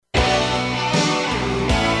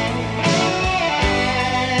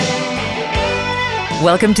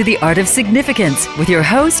Welcome to The Art of Significance with your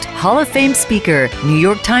host, Hall of Fame speaker, New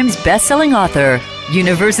York Times bestselling author,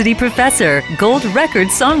 university professor, gold record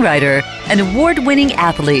songwriter, and award-winning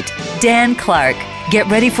athlete, Dan Clark. Get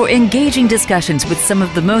ready for engaging discussions with some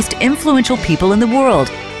of the most influential people in the world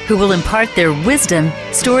who will impart their wisdom,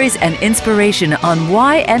 stories, and inspiration on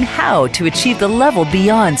why and how to achieve the level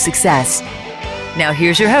beyond success. Now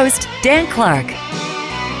here's your host, Dan Clark.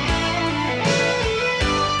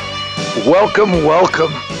 Welcome.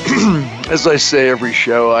 As I say every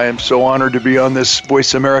show, I am so honored to be on this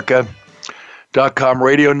VoiceAmerica.com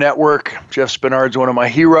radio network. Jeff Spinard's one of my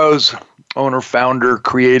heroes, owner, founder,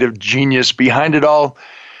 creative genius behind it all,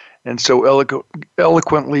 and so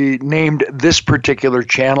eloquently named this particular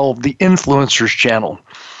channel the Influencers Channel.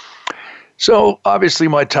 So obviously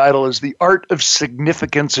my title is The Art of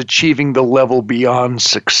Significance, Achieving the Level Beyond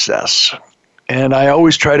Success. And I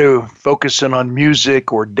always try to focus in on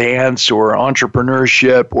music or dance or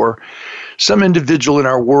entrepreneurship or some individual in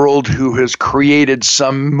our world who has created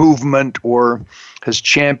some movement or has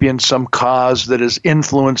championed some cause that is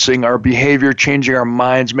influencing our behavior, changing our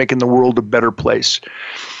minds, making the world a better place.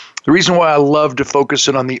 The reason why I love to focus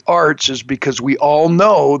in on the arts is because we all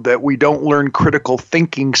know that we don't learn critical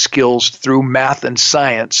thinking skills through math and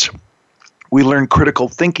science. We learn critical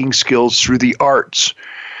thinking skills through the arts,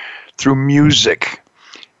 through music.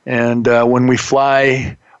 And when we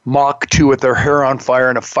fly Mach 2 with our hair on fire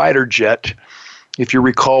in a fighter jet, if you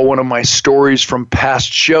recall one of my stories from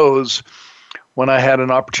past shows, when I had an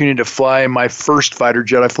opportunity to fly my first fighter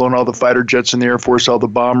jet, I've flown all the fighter jets in the Air Force, all the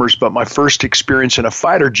bombers, but my first experience in a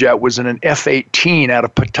fighter jet was in an F-18 out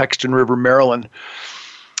of Patuxent River, Maryland.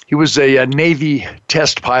 He was a Navy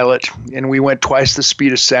test pilot, and we went twice the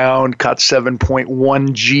speed of sound, caught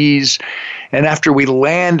 7.1 Gs. And after we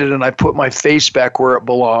landed and I put my face back where it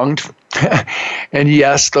belonged, and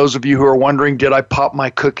yes, those of you who are wondering, did I pop my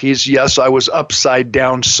cookies? Yes, I was upside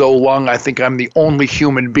down so long, I think I'm the only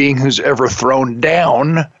human being who's ever thrown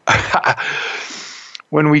down.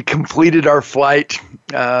 When we completed our flight,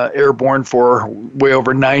 airborne for way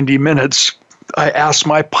over 90 minutes, I asked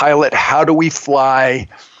my pilot, how do we fly,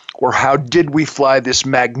 or how did we fly this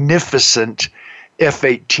magnificent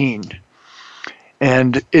F-18?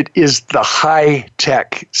 And it is the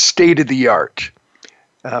high-tech, state-of-the-art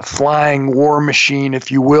flying war machine,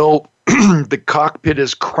 if you will. The cockpit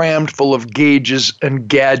is crammed full of gauges and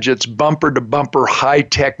gadgets, bumper-to-bumper high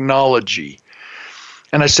technology.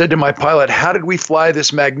 And I said to my pilot, how did we fly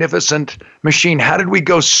this magnificent machine? How did we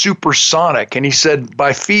go supersonic? And he said,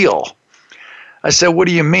 by feel. I said, what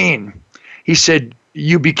do you mean? He said,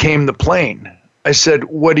 you became the plane. I said,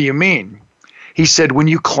 what do you mean? He said, when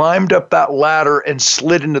you climbed up that ladder and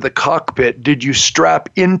slid into the cockpit, did you strap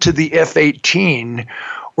into the F-18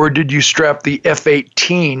 or did you strap the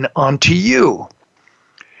F-18 onto you?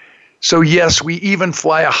 So yes, we even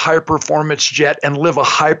fly a high-performance jet and live a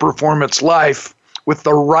high-performance life with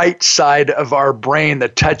the right side of our brain, the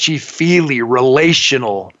touchy-feely,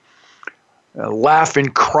 relational, laughing,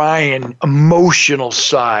 crying, emotional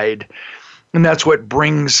side. And that's what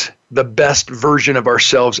brings the best version of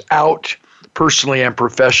ourselves out, personally and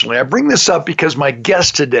professionally. I bring this up because my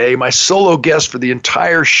guest today, my solo guest for the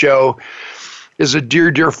entire show, is a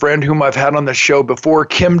dear, dear friend whom I've had on the show before,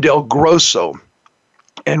 Kim DelGrosso.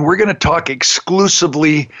 And we're going to talk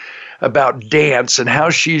exclusively about dance and how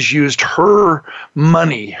she's used her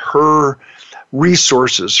money, her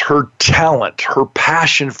resources, her talent, her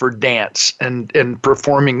passion for dance and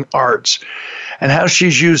performing arts, and how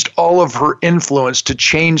she's used all of her influence to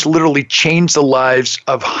literally change the lives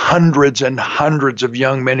of hundreds and hundreds of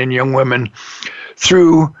young men and young women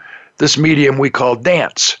through this medium we call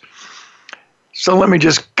dance. So let me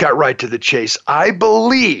just cut right to the chase. I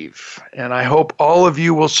believe, and I hope all of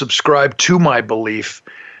you will subscribe to my belief,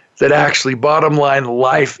 that actually, bottom line,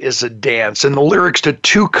 life is a dance. And the lyrics to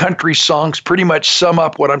two country songs pretty much sum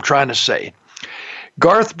up what I'm trying to say.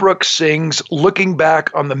 Garth Brooks sings, looking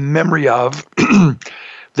back on the memory of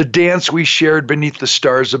the dance we shared beneath the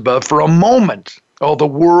stars above. For a moment, all the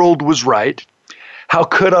world was right. How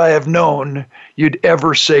could I have known you'd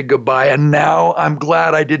ever say goodbye? And now I'm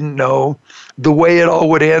glad I didn't know the way it all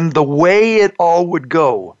would end, the way it all would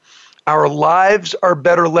go. Our lives are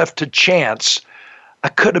better left to chance. I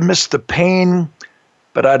could have missed the pain,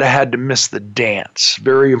 but I'd have had to miss the dance.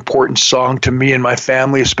 Very important song to me and my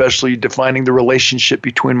family, especially defining the relationship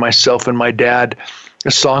between myself and my dad. A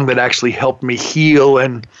song that actually helped me heal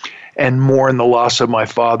and mourn the loss of my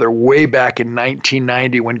father way back in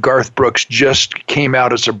 1990 when Garth Brooks just came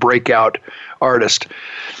out as a breakout artist.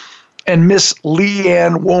 And Miss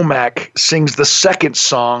Leanne Womack sings the second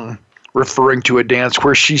song referring to a dance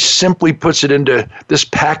where she simply puts it into this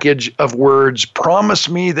package of words: promise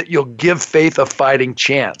me that you'll give faith a fighting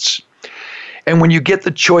chance. And when you get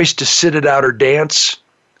the choice to sit it out or dance,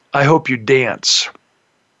 I hope you dance.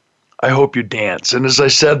 I hope you dance. And as I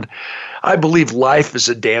said, I believe life is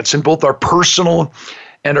a dance in both our personal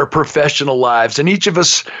and our professional lives. And each of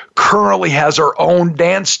us currently has our own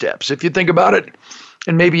dance steps. If you think about it,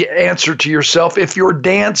 and maybe answer to yourself, if your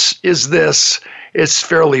dance is this, it's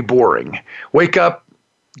fairly boring. Wake up,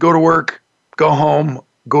 go to work, go home,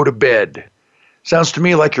 go to bed. Sounds to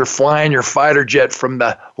me like you're flying your fighter jet from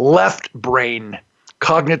the left brain,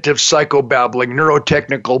 cognitive, psychobabbling,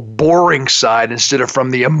 neurotechnical, boring side instead of from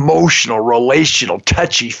the emotional, relational,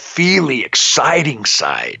 touchy-feely, exciting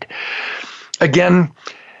side. Again,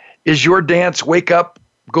 is your dance wake up,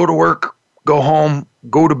 go to work, go home,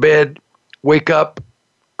 go to bed, wake up,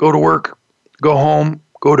 go to work, go home,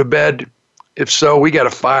 go to bed? If so, we got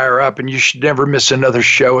to fire up, and you should never miss another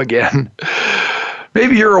show again.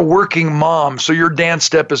 Maybe you're a working mom, so your dance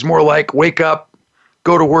step is more like wake up,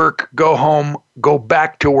 go to work, go home, go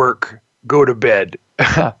back to work, go to bed.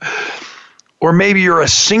 Or maybe you're a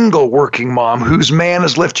single working mom whose man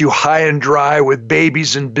has left you high and dry with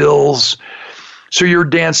babies and bills. So your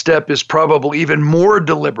dance step is probably even more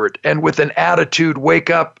deliberate and with an attitude: wake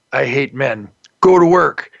up, I hate men. Go to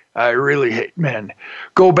work, I really hate men.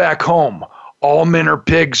 Go back home, all men are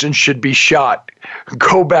pigs and should be shot.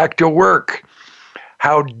 Go back to work.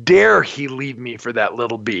 How dare he leave me for that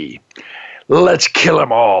little bee? Let's kill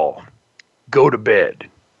them all. Go to bed.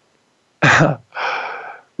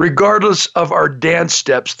 Regardless of our dance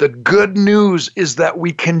steps, the good news is that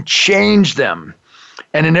we can change them.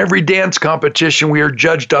 And in every dance competition, we are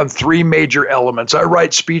judged on three major elements. I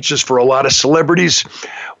write speeches for a lot of celebrities,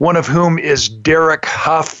 one of whom is Derek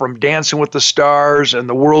Huff from Dancing with the Stars and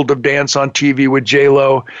the World of Dance on TV with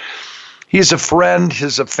J-Lo. He's a friend,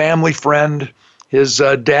 he's a family friend. His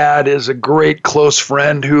dad is a great close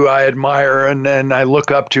friend who I admire and I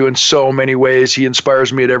look up to in so many ways. He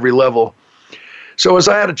inspires me at every level. So as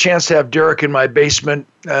I had a chance to have Derek in my basement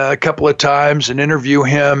a couple of times and interview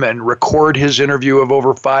him and record his interview of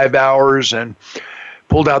over 5 hours, and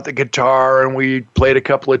pulled out the guitar and we played a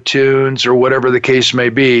couple of tunes or whatever the case may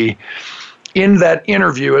be. In that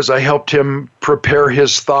interview, as I helped him prepare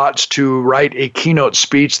his thoughts to write a keynote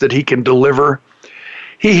speech that he can deliver,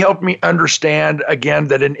 he helped me understand, again,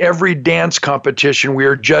 that in every dance competition, we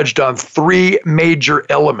are judged on three major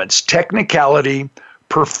elements: technicality,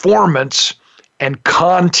 performance, and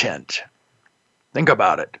content. Think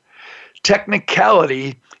about it.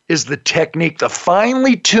 Technicality is the technique, the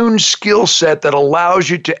finely tuned skill set that allows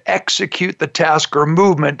you to execute the task or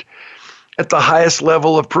movement at the highest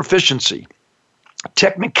level of proficiency.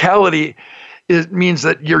 Technicality means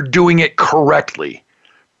that you're doing it correctly.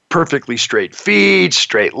 Perfectly straight feet,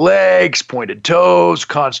 straight legs, pointed toes,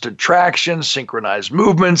 constant traction, synchronized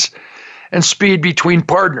movements, and speed between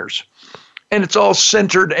partners. And it's all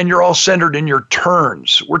centered, and you're all centered in your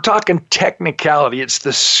turns. We're talking technicality. It's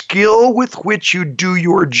the skill with which you do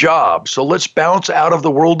your job. So let's bounce out of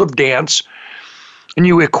the world of dance, and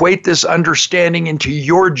you equate this understanding into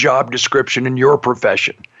your job description in your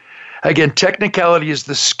profession. Again, technicality is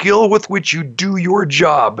the skill with which you do your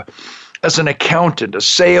job as an accountant, a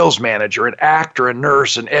sales manager, an actor, a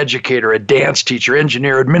nurse, an educator, a dance teacher,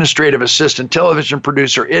 engineer, administrative assistant, television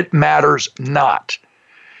producer. It matters not.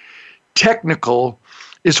 Technical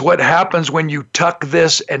is what happens when you tuck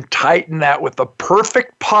this and tighten that with the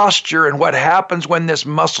perfect posture, and what happens when this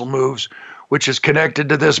muscle moves, which is connected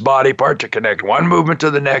to this body part to connect one movement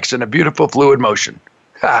to the next in a beautiful fluid motion.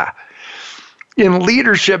 In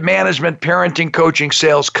leadership, management, parenting, coaching,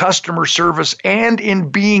 sales, customer service, and in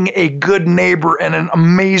being a good neighbor and an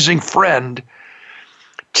amazing friend,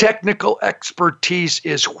 technical expertise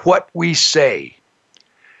is what we say.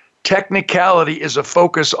 Technicality is a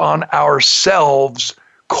focus on ourselves,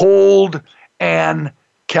 cold and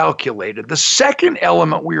calculated. The second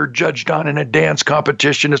element we are judged on in a dance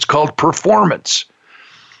competition is called performance.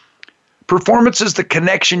 Performance is the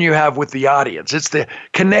connection you have with the audience. It's the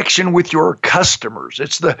connection with your customers.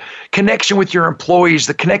 It's the connection with your employees,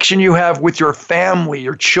 the connection you have with your family,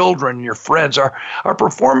 your children, your friends. Our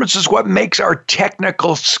performance is what makes our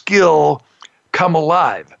technical skill come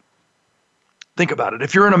alive. Think about it.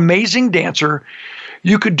 If you're an amazing dancer,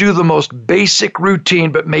 you could do the most basic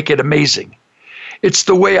routine but make it amazing. It's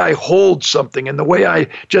the way I hold something and the way I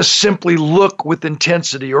just simply look with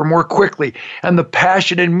intensity or more quickly, and the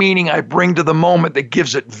passion and meaning I bring to the moment that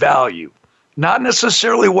gives it value. Not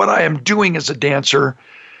necessarily what I am doing as a dancer.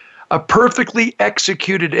 A perfectly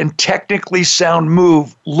executed and technically sound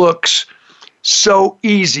move looks, So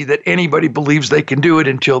easy that anybody believes they can do it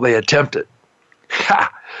until they attempt it.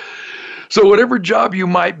 Ha! So whatever job you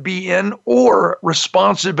might be in or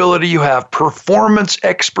responsibility you have, performance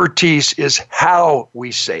expertise is how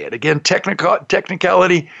we say it. Again,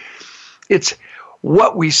 technicality, it's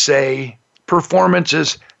what we say. Performance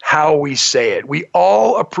is how we say it. We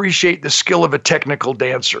all appreciate the skill of a technical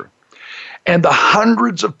dancer and the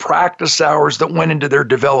hundreds of practice hours that went into their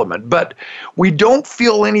development, but we don't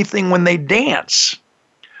feel anything when they dance.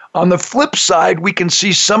 On the flip side, we can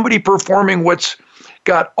see somebody performing what's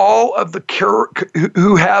got all of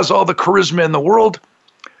who has all the charisma in the world,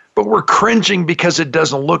 but we're cringing because it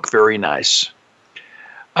doesn't look very nice.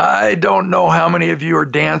 I don't know how many of you are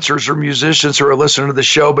dancers or musicians who are listening to the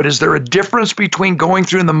show, but is there a difference between going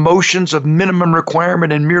through the motions of minimum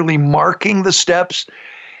requirement and merely marking the steps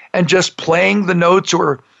and just playing the notes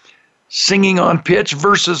or singing on pitch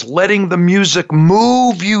versus letting the music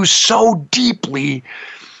move you so deeply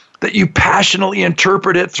that you passionately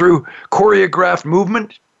interpret it through choreographed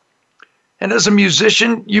movement? And as a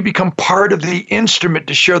musician, you become part of the instrument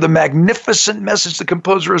to share the magnificent message the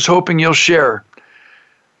composer is hoping you'll share.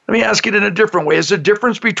 Let me ask it in a different way. Is there a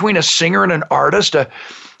difference between a singer and an artist?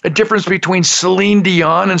 A difference between Celine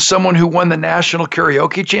Dion and someone who won the National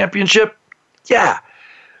Karaoke Championship? Yeah.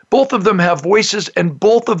 Both of them have voices and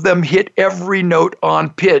both of them hit every note on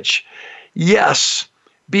pitch. Yes,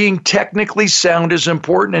 being technically sound is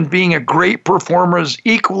important and being a great performer is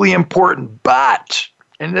equally important. But,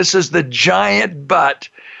 and this is the giant but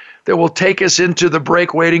that will take us into the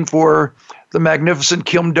break waiting for the magnificent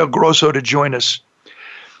Kim DelGrosso to join us.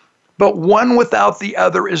 But one without the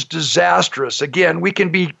other is disastrous. Again, we can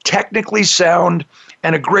be technically sound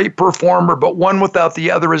and a great performer, but one without the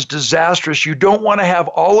other is disastrous. You don't want to have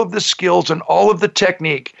all of the skills and all of the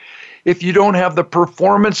technique if you don't have the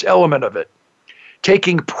performance element of it.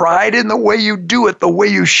 Taking pride in the way you do it, the way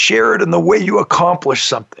you share it, and the way you accomplish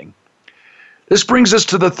something. This brings us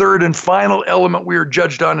to the third and final element we are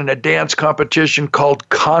judged on in a dance competition called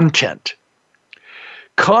content.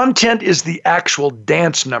 Content is the actual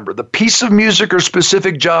dance number, the piece of music or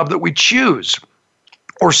specific job that we choose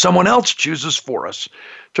or someone else chooses for us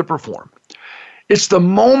to perform. It's the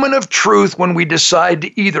moment of truth when we decide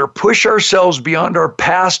to either push ourselves beyond our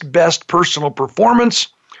past best personal performance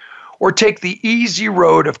or take the easy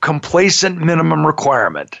road of complacent minimum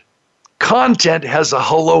requirement. Content has a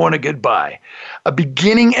hello and a goodbye, a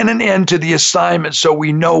beginning and an end to the assignment so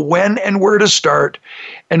we know when and where to start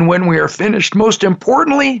and when we are finished. Most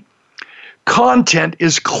importantly, content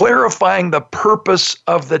is clarifying the purpose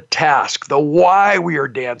of the task, the why we are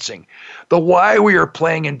dancing, the why we are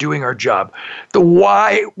playing and doing our job, the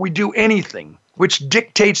why we do anything, which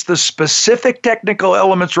dictates the specific technical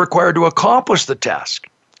elements required to accomplish the task,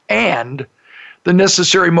 and the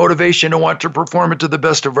necessary motivation to want to perform it to the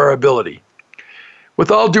best of our ability. With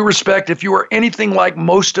all due respect, if you are anything like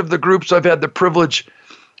most of the groups I've had the privilege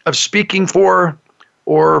of speaking for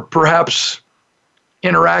or perhaps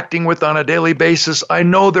interacting with on a daily basis, I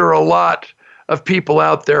know there are a lot of people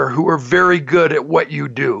out there who are very good at what you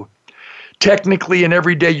do. Technically, and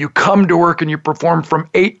every day you come to work and you perform from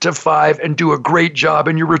 8 to 5 and do a great job,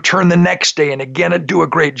 and you return the next day and again and do a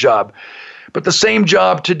great job. But the same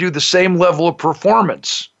job to do the same level of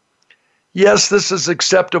performance. Yes, this is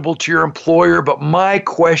acceptable to your employer, but my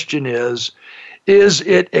question is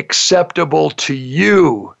it acceptable to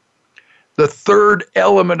you? The third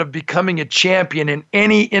element of becoming a champion in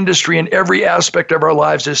any industry in every aspect of our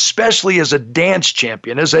lives, especially as a dance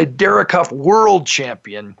champion, as a Derek Huff world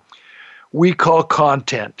champion, we call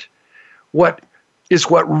content. What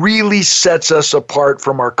really sets us apart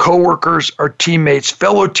from our coworkers, our teammates,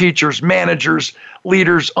 fellow teachers, managers,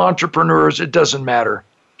 leaders, entrepreneurs, it doesn't matter.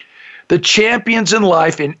 The champions in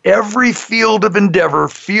life in every field of endeavor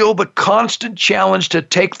feel the constant challenge to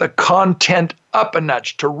take the content up a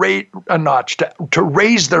notch, to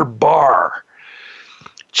raise their bar.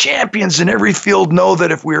 Champions in every field know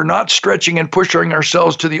that if we are not stretching and pushing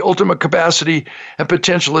ourselves to the ultimate capacity and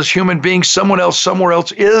potential as human beings, someone else somewhere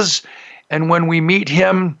else is. And when we meet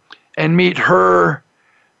him and meet her,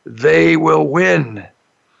 they will win.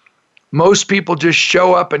 Most people just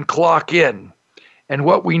show up and clock in. And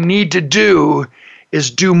what we need to do is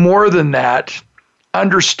do more than that,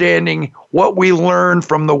 understanding what we learn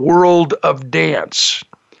from the world of dance.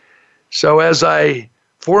 So as I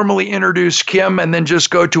formally introduce Kim and then just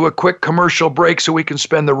go to a quick commercial break so we can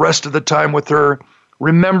spend the rest of the time with her,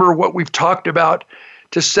 remember what we've talked about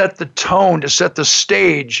to set the tone, to set the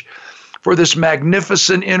stage for this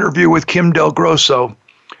magnificent interview with Kim DelGrosso.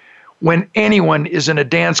 when anyone is in a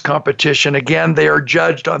dance competition. Again, they are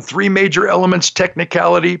judged on three major elements: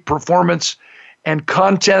 technicality, performance, and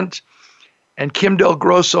content. And Kim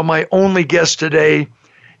DelGrosso, my only guest today,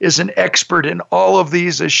 is an expert in all of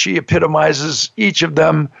these, as she epitomizes each of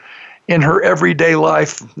them in her everyday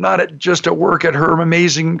life, not just at work at her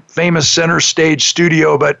amazing, famous center stage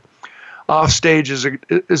studio, but off stage is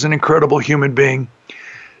an incredible human being.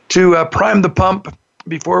 To prime the pump,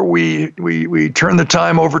 before we turn the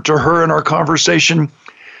time over to her in our conversation,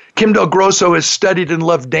 Kim DelGrosso has studied and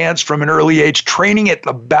loved dance from an early age, training at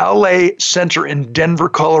the Ballet Center in Denver,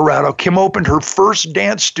 Colorado. Kim opened her first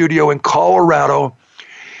dance studio in Colorado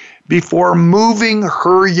before moving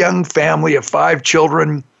her young family of 5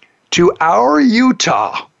 children to our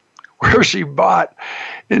Utah, where she bought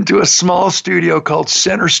into a small studio called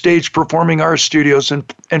Center Stage Performing Arts Studios and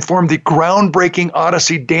formed the groundbreaking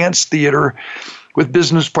Odyssey Dance Theater with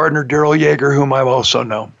business partner Daryl Yeager, whom I also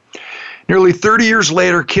know. Nearly 30 years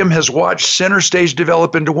later, Kim has watched Center Stage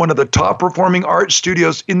develop into one of the top performing art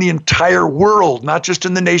studios in the entire world, not just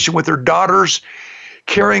in the nation, with her daughters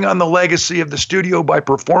carrying on the legacy of the studio by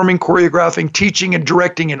performing, choreographing, teaching, and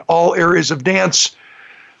directing in all areas of dance.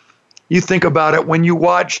 You think about it, when you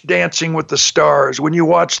watch Dancing with the Stars, when you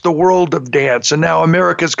watch The World of Dance, and now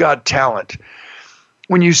America's Got Talent,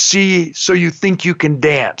 when you see So You Think You Can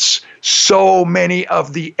Dance, so many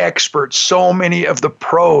of the experts, so many of the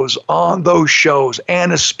pros on those shows,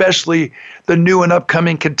 and especially the new and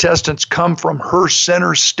upcoming contestants, come from her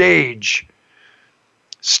Center Stage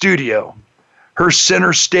studio. Her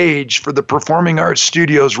Center Stage for the Performing Arts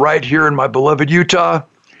Studios right here in my beloved Utah.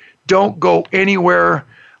 Don't go anywhere.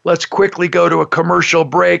 Let's quickly go to a commercial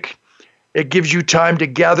break. It gives you time to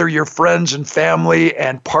gather your friends and family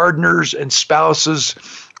and partners and spouses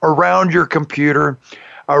around your computer,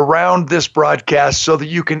 around this broadcast, so that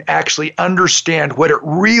you can actually understand what it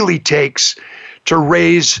really takes to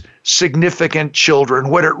raise significant children,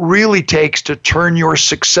 what it really takes to turn your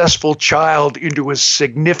successful child into a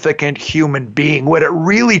significant human being, what it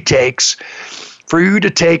really takes for you to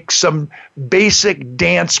take some basic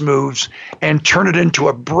dance moves and turn it into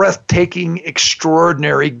a breathtaking,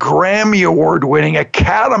 extraordinary, Grammy Award-winning,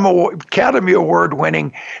 Academy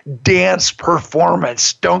Award-winning dance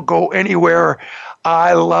performance. Don't go anywhere.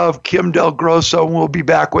 I love Kim DelGrosso, and we'll be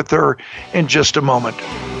back with her in just a moment.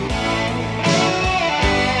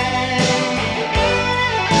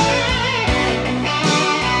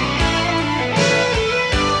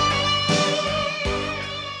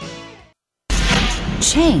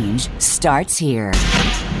 Change starts here.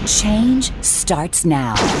 Change starts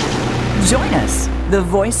now. Join us, the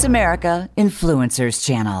Voice America Influencers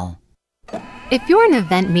Channel. If you're an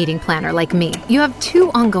event meeting planner like me, you have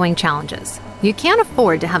 2 ongoing challenges. You can't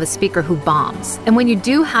afford to have a speaker who bombs. And when you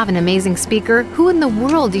do have an amazing speaker, who in the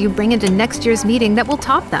world do you bring into next year's meeting that will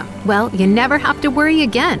top them? Well, you never have to worry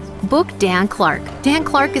again. Book Dan Clark. Dan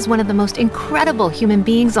Clark is one of the most incredible human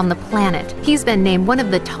beings on the planet. He's been named one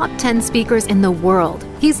of the top 10 speakers in the world.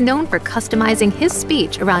 He's known for customizing his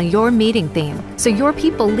speech around your meeting theme, so your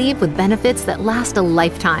people leave with benefits that last a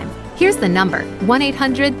lifetime. Here's the number,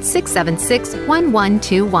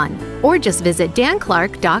 1-800-676-1121, or just visit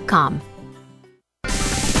danclark.com.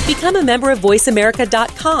 Become a member of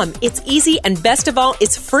VoiceAmerica.com. It's easy, and best of all,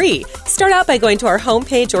 it's free. Start out by going to our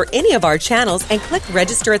homepage or any of our channels and click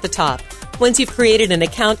Register at the top. Once you've created an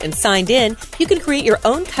account and signed in, you can create your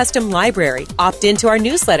own custom library, opt into our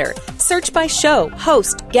newsletter, search by show,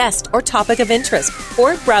 host, guest, or topic of interest,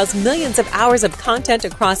 or browse millions of hours of content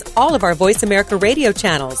across all of our Voice America radio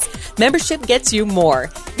channels. Membership gets you more.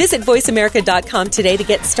 Visit VoiceAmerica.com today to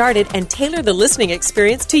get started and tailor the listening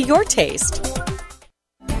experience to your taste.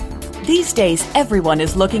 These days, everyone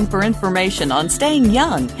is looking for information on staying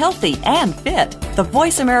young, healthy, and fit. The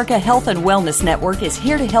Voice America Health and Wellness Network is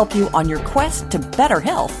here to help you on your quest to better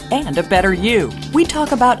health and a better you. We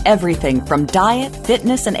talk about everything from diet,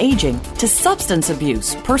 fitness, and aging to substance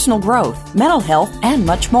abuse, personal growth, mental health, and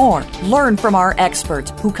much more. Learn from our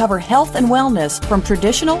experts who cover health and wellness from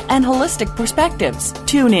traditional and holistic perspectives.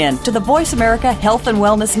 Tune in to the Voice America Health and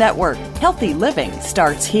Wellness Network. Healthy living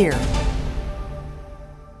starts here.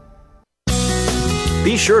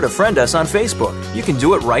 Be sure to friend us on Facebook. You can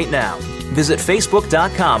do it right now. Visit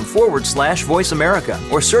facebook.com/Voice America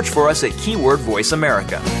or search for us at keyword Voice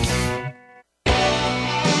America.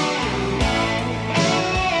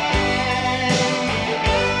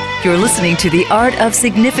 You're listening to The Art of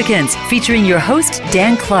Significance, featuring your host,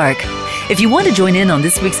 Dan Clark. If you want to join in on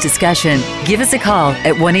this week's discussion, give us a call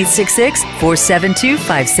at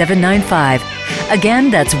 1-866-472-5795. Again,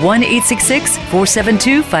 that's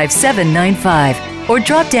 1-866-472-5795. or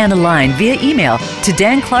drop Dan a line via email to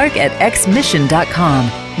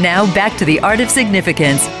danclark@xmission.com. Now back to the Art of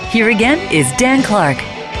Significance. Here again is Dan Clark.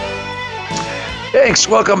 Thanks.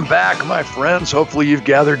 Welcome back, my friends. Hopefully you've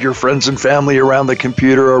gathered your friends and family around the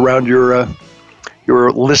computer, around your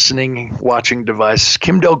listening, watching device.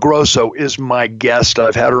 Kim DelGrosso is my guest.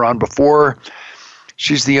 I've had her on before.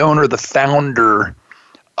 She's the owner, the founder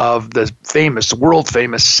of the world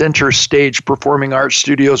famous Center Stage Performing Arts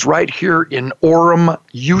Studios right here in Orem,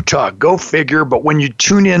 Utah. Go figure. But when you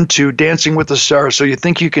tune into Dancing with the Stars, so you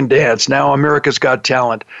think you can dance, now America's Got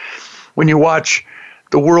Talent, when you watch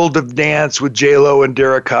The World of Dance with J-Lo and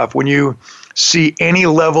Derek Hough, when you see any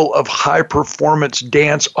level of high performance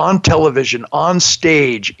dance on television, on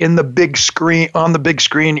stage, in the big screen,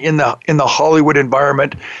 in the Hollywood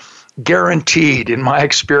environment, guaranteed, in my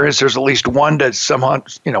experience, there's at least 1 to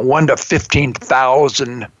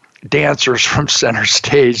 15,000 dancers from center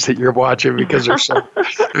stage that you're watching because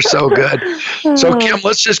they're so good. So Kim,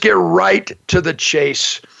 let's just get right to the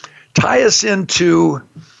chase. Tie us into,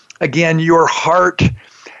 again, your heart.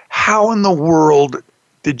 How in the world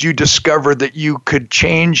did you discover that you could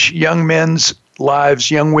change young men's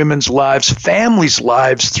lives, young women's lives, families'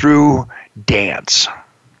 lives through dance?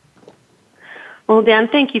 Well, Dan,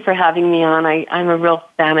 thank you for having me on. I'm a real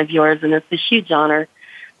fan of yours, and it's a huge honor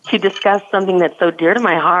to discuss something that's so dear to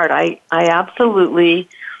my heart. I absolutely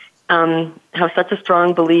have such a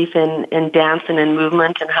strong belief in dance and in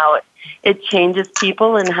movement and how it changes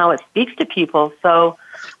people and how it speaks to people. So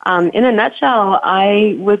in a nutshell,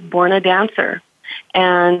 I was born a dancer.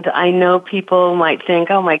 And I know people might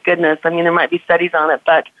think, oh, my goodness, I mean, there might be studies on it,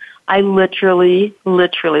 but I literally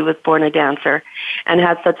was born a dancer and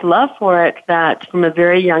had such love for it that from a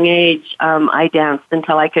very young age, I danced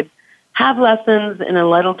until I could have lessons in a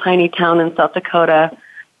little tiny town in South Dakota,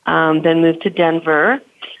 then moved to Denver,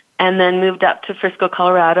 and then moved up to Frisco,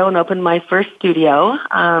 Colorado, and opened my first studio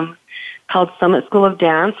called Summit School of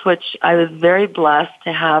Dance, which I was very blessed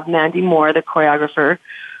to have Mandy Moore, the choreographer,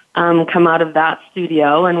 come out of that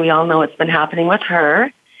studio, and we all know what's been happening with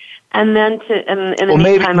her. And then in the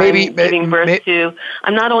meantime, I'm giving birth to,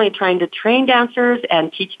 I'm not only trying to train dancers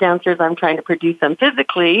and teach dancers, I'm trying to produce them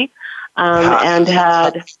physically, and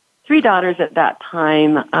had 3 daughters at that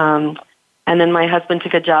time. And then my husband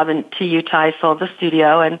took a job to Utah, sold the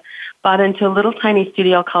studio, and bought into a little tiny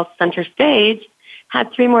studio called Center Stage,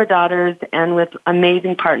 had 3 more daughters, and with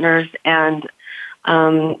amazing partners and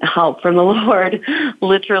help from the Lord,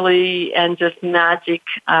 literally, and just magic,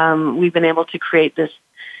 we've been able to create this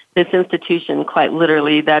institution, quite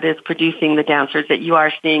literally, that is producing the dancers that you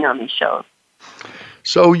are seeing on these shows.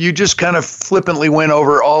 So you just kind of flippantly went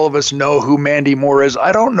over, all of us know who Mandy Moore is.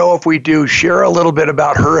 I don't know if we do. Share a little bit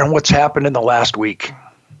about her and what's happened in the last week.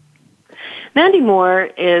 Mandy Moore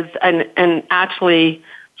is, and actually,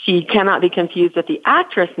 she cannot be confused with the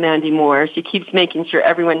actress Mandy Moore. She keeps making sure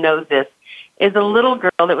everyone knows this. Is a little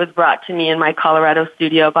girl that was brought to me in my Colorado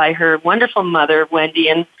studio by her wonderful mother, Wendy,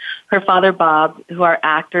 and her father, Bob, who are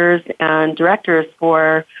actors and directors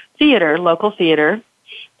for theater, local theater.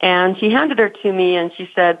 And she handed her to me, and she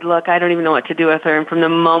said, look, I don't even know what to do with her. And from the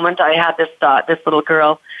moment I had this thought, this little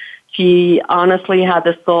girl, she honestly had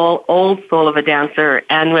the old soul of a dancer,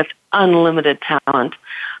 and with unlimited talent.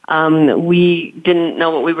 We didn't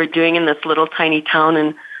know what we were doing in this little tiny town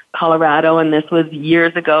in Colorado, and this was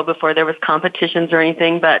years ago before there was competitions or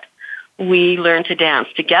anything, but we learned to dance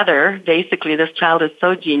together. Basically, this child is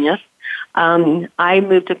so genius. I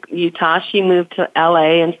moved to Utah. She moved to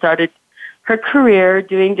LA and started her career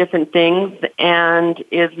doing different things, and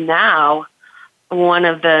is now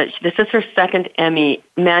this is her second Emmy.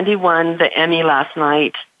 Mandy won the Emmy last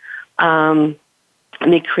night in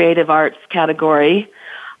the creative arts category.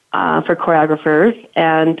 For choreographers,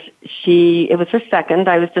 and it was her second.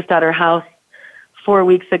 I was just at her house 4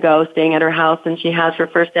 weeks ago, staying at her house, and she has her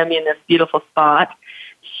first Emmy in this beautiful spot.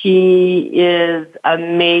 She is a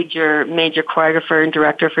major choreographer and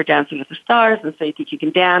director for Dancing with the Stars and So You Think You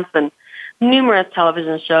Can Dance and numerous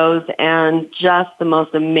television shows, and just the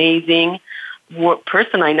most amazing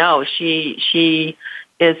person I know. She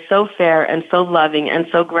is so fair and so loving and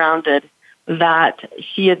so grounded that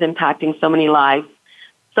she is impacting so many lives.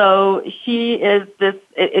 So she is this,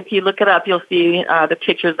 if you look it up, you'll see the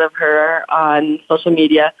pictures of her on social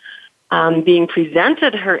media being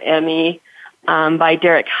presented her Emmy by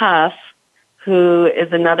Derek Hough, who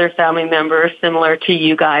is another family member similar to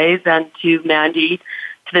you guys and to Mandy,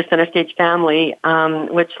 to the Center Stage family,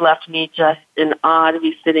 which left me just in awe to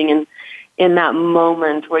be sitting in that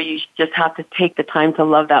moment where you just have to take the time to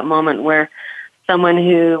love that moment where someone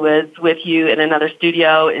who was with you in another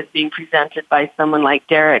studio is being presented by someone like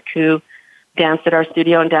Derek, who danced at our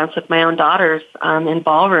studio and danced with my own daughters in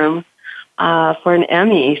ballroom for an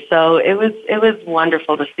Emmy. So it was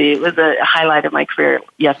wonderful to see. It was a highlight of my career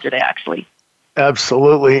yesterday, actually.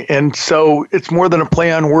 Absolutely. And so it's more than a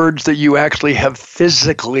play on words that you actually have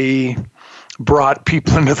physically brought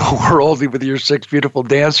people into the world with your 6 beautiful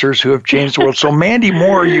dancers who have changed the world. So Mandy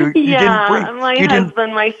Moore, you didn't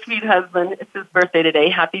bring... My sweet husband, it's his birthday today.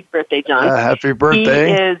 Happy birthday, John. Happy birthday.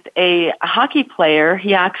 He is a hockey player.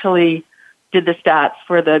 He actually did the stats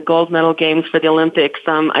for the gold medal games for the Olympics.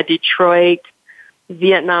 A Detroit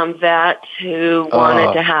Vietnam vet who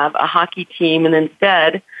wanted to have a hockey team, and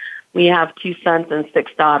instead we have 2 sons and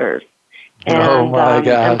 6 daughters. And,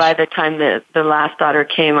 and by the time the last daughter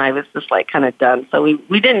came, I was just like kind of done. So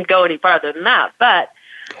we didn't go any farther than that. But,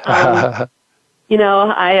 I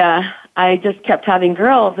just kept having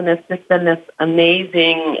girls, and it's just been this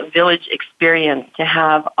amazing village experience to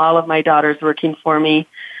have all of my daughters working for me.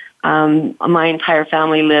 My entire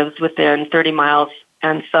family lives within 30 miles,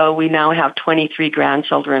 and so we now have 23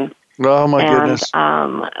 grandchildren. Oh, my goodness.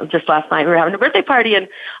 Just last night we were having a birthday party, and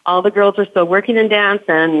all the girls are still working in dance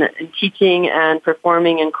and teaching and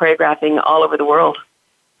performing and choreographing all over the world.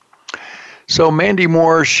 So Mandy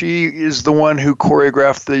Moore, she is the one who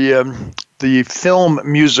choreographed the film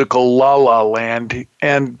musical La La Land.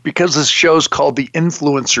 And because this show's called the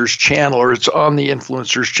Influencers Channel, or it's on the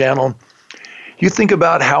Influencers Channel, you think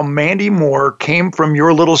about how Mandy Moore came from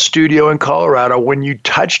your little studio in Colorado when you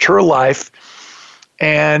touched her life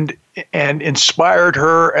and inspired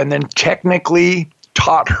her, and then technically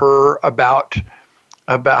taught her about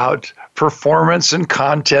performance and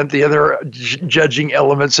content, the other judging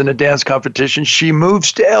elements in a dance competition. She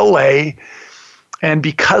moves to LA, and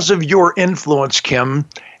because of your influence, Kim,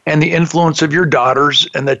 and the influence of your daughters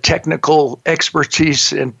and the technical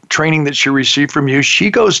expertise and training that she received from you, she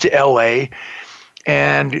goes to LA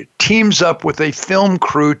and teams up with a film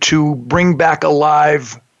crew to bring back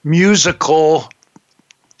alive musical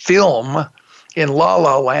film in La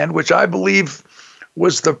La Land, which I believe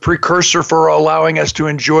was the precursor for allowing us to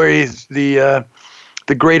enjoy the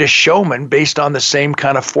Greatest Showman, based on the same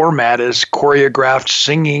kind of format as choreographed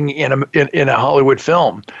singing in a Hollywood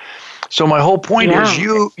film. So my whole point is,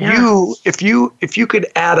 if you could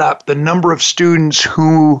add up the number of students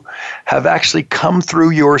who have actually come through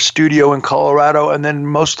your studio in Colorado and then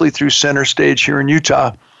mostly through Center Stage here in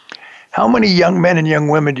Utah, how many young men and young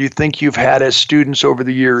women do you think you've had as students over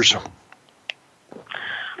the years?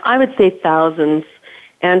 I would say thousands.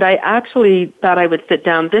 And I actually thought I would sit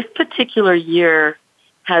down. This particular year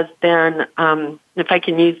has been, if I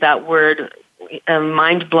can use that word,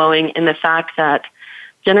 mind-blowing in the fact that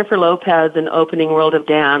Jennifer Lopez in Opening World of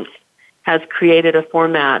Dance has created a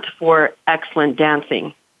format for excellent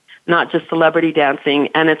dancing, not just celebrity dancing,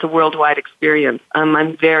 and it's a worldwide experience.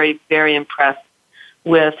 I'm very, very impressed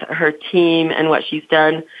with her team and what she's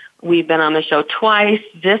done. We've been on the show twice.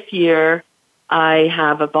 This year, I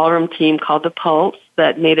have a ballroom team called The Pulse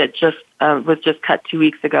that made it was just cut 2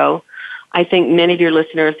 weeks ago. I think many of your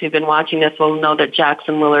listeners who've been watching this will know that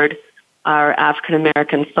Jackson Willard, our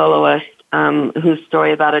African-American soloist, whose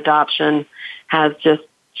story about adoption has just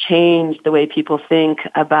changed the way people think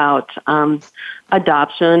about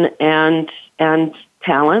adoption and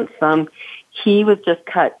talents. He was just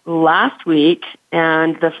cut last week,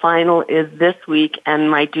 and the final is this week, and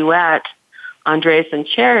my duet, Andreas and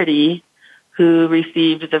Charity, who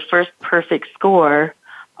received the first perfect score,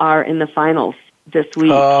 are in the finals this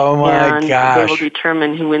week. Oh, my gosh. They will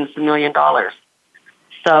determine who wins the $1 million.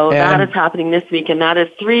 So that is happening this week, and that is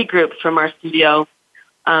 3 groups from our studio.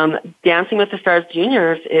 Dancing with the Stars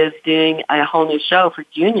Juniors is doing a whole new show for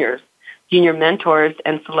juniors, junior mentors,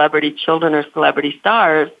 and celebrity children or celebrity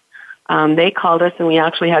stars. They called us, and we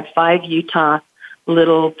actually had 5 Utah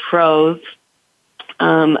little pros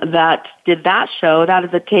that did that show. That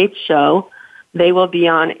is a taped show. They will be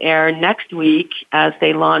on air next week as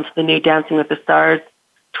they launch the new Dancing with the Stars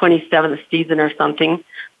 27th season or something.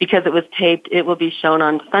 Because it was taped, it will be shown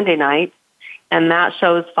on Sunday night. And that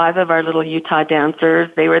shows 5 of our little Utah dancers.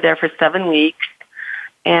 They were there for 7 weeks.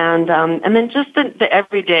 And then just the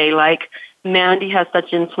everyday, like Mandy has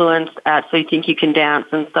such influence at So You Think You Can Dance.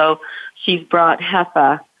 And so she's brought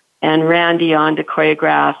Heffa and Randy on to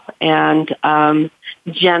choreograph, and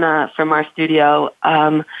Jenna from our studio.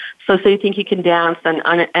 So You Think You Can Dance.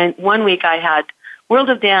 And 1 week I had World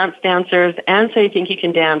of Dance dancers and So You Think You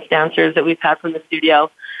Can Dance dancers that we've had from the studio,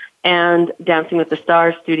 and Dancing with the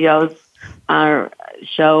Stars Studios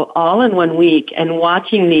show all in 1 week, and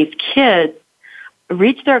watching these kids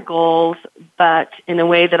reach their goals, but in a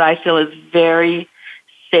way that I feel is very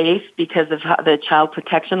safe because of the child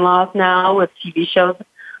protection laws now with TV shows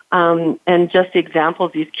And just the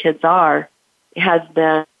examples these kids are has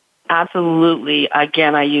been absolutely,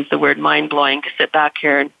 again, I use the word mind-blowing to sit back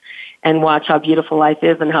here and watch how beautiful life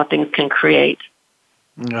is and how things can create.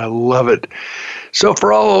 I love it. So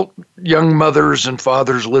for all young mothers and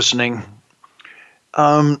fathers listening,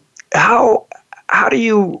 how do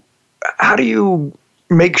you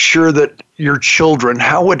make sure that your children,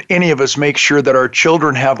 how would any of us make sure that our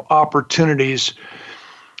children have opportunities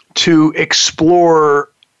to explore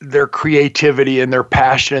their creativity and their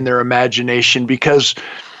passion and their imagination? Because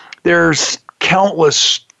there's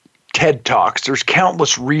countless TED Talks, there's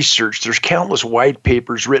countless research, there's countless white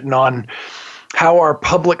papers written on how our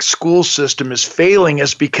public school system is failing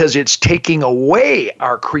us because it's taking away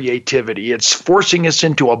our creativity. It's forcing us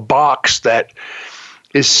into a box that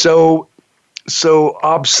is so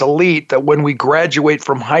obsolete that when we graduate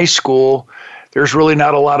from high school, there's really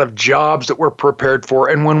not a lot of jobs that we're prepared for.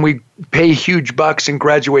 And when we pay huge bucks and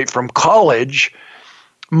graduate from college,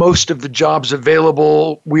 most of the jobs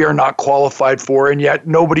available we are not qualified for, and yet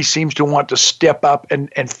nobody seems to want to step up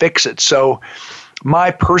and fix it. So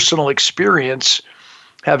my personal experience,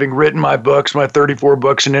 having written my books, my 34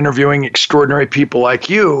 books, and interviewing extraordinary people like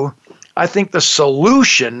you, I think the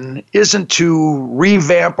solution isn't to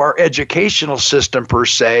revamp our educational system per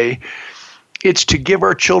se. It's to give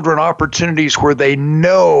our children opportunities where they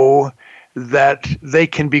know that they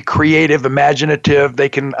can be creative, imaginative, they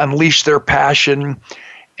can unleash their passion,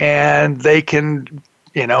 and they can,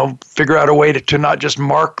 figure out a way to not just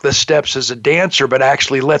mark the steps as a dancer, but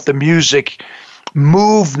actually let the music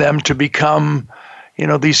move them to become,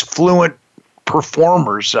 these fluent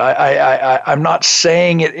performers. I'm not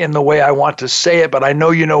saying it in the way I want to say it, but I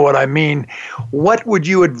know you know what I mean. What would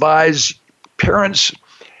you advise parents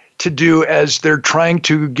to do as they're trying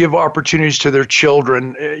to give opportunities to their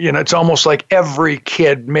children? It's almost like every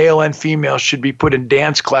kid, male and female, should be put in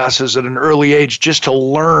dance classes at an early age just to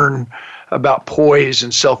learn about poise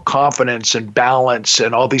and self-confidence and balance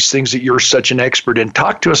and all these things that you're such an expert in.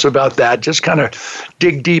 Talk to us about that. Just kind of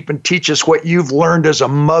dig deep and teach us what you've learned as a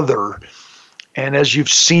mother and as you've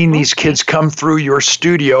seen these kids come through your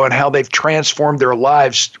studio and how they've transformed their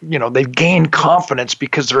lives. They've gained confidence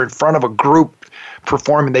because they're in front of a group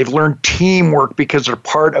performing. They've learned teamwork because they're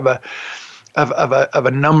part of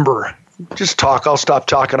a number. Just talk. I'll stop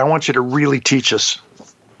talking. I want you to really teach us.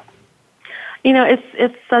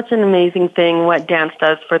 It's such an amazing thing what dance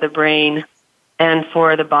does for the brain and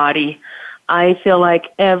for the body. I feel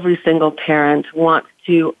like every single parent wants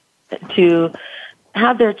to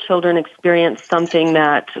have their children experience something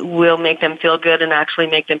that will make them feel good and actually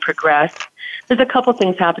make them progress. There's a couple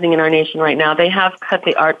things happening in our nation right now. They have cut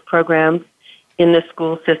the arts programs in the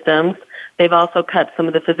school systems. They've also cut some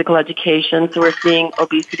of the physical education, so we're seeing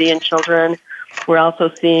obesity in children. We're also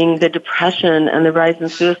seeing the depression and the rise in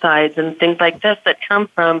suicides and things like this that come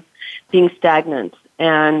from being stagnant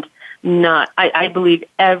and not. I believe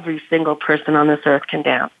every single person on this earth can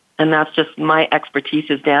dance, and that's just my expertise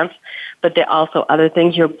is dance. But there are also other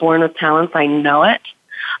things. You're born with talents. I know it.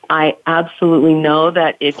 I absolutely know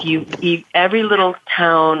that every little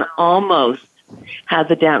town almost has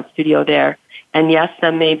a dance studio there. And yes,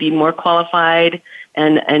 some may be more qualified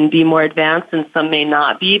and be more advanced, and some may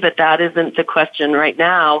not be, but that isn't the question right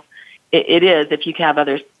now. It is if you have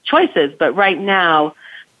other choices, but right now,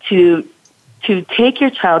 to take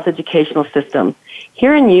your child's educational system.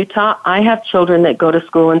 Here in Utah, I have children that go to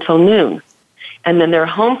school until noon, and then they're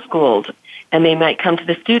homeschooled, and they might come to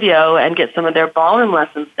the studio and get some of their ballroom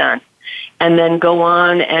lessons done, and then go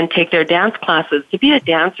on and take their dance classes. To be a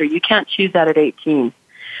dancer, you can't choose that at 18.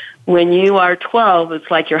 When you are 12,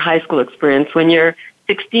 it's like your high school experience. When you're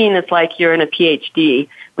 16, it's like you're in a PhD.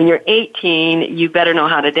 When you're 18, you better know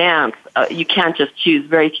how to dance. You can't just choose.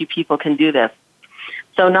 Very few people can do this.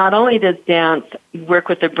 So not only does dance work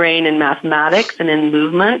with the brain in mathematics and in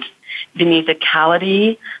movement, the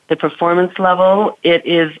musicality, the performance level, it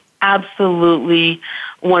is absolutely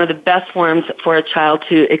one of the best forms for a child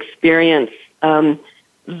to experience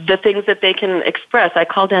the things that they can express. I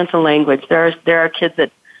call dance a language. There are kids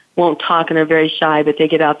that won't talk and are very shy, but they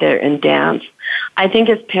get out there and dance. I think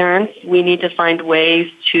as parents, we need to find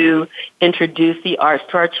ways to introduce the arts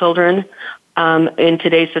to our children. In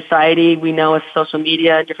today's society, we know with social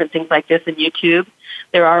media, different things like this and YouTube,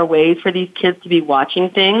 there are ways for these kids to be watching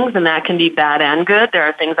things, and that can be bad and good. There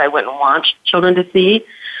are things I wouldn't want children to see.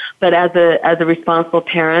 But as a responsible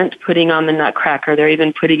parent, putting on the Nutcracker, they're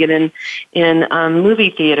even putting it in movie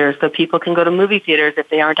theaters, so people can go to movie theaters if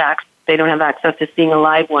they don't have access to seeing a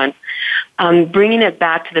live one. Bringing it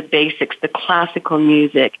back to the basics, the classical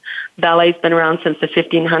music. Ballet's been around since the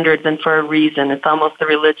 1500s, and for a reason. It's almost the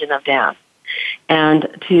religion of dance. And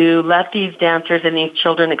to let these dancers and these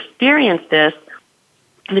children experience this,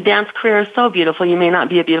 the dance career is so beautiful. You may not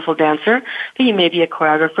be a beautiful dancer, but you may be a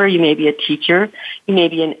choreographer, you may be a teacher, you may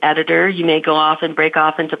be an editor, you may go off and break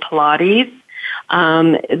off into Pilates.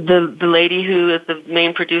 The lady who is the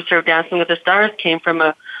main producer of Dancing with the Stars came from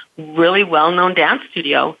a really well-known dance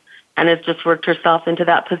studio and has just worked herself into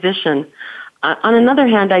that position. On another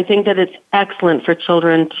hand, I think that it's excellent for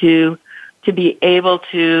children to be able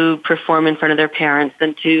to perform in front of their parents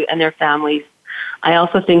and their families. I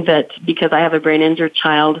also think that because I have a brain-injured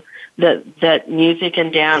child, that music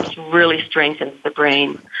and dance really strengthens the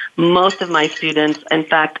brain. Most of my students, in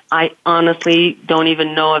fact, I honestly don't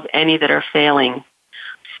even know of any that are failing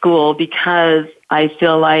school because I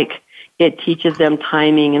feel like it teaches them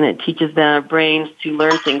timing and it teaches their brains to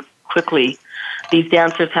learn things quickly. These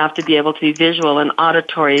dancers have to be able to be visual and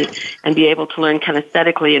auditory and be able to learn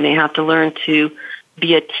kinesthetically, and they have to learn to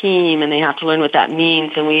be a team, and they have to learn what that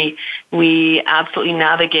means. And we absolutely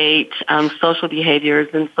navigate social behaviors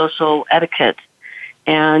and social etiquette.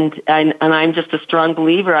 And I'm just a strong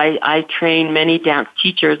believer. I train many dance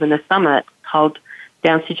teachers in a summit called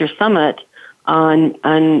Dance Teacher Summit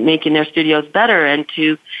on making their studios better and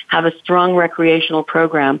to have a strong recreational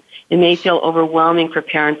program. It may feel overwhelming for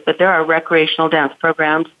parents, but there are recreational dance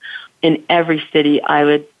programs in every city. I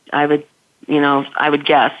would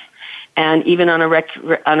guess. And even on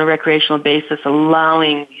a recreational basis,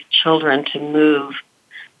 allowing children to move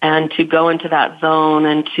and to go into that zone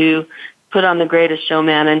and to put on the Greatest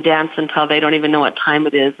Showman and dance until they don't even know what time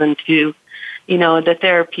it is, and to, the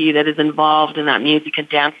therapy that is involved in that music and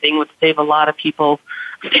dancing would save a lot of people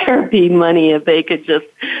therapy money if they could just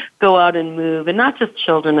go out and move. And not just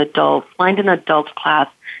children, adults. Find an adult class.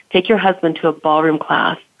 Take your husband to a ballroom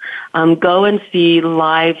class. Go and see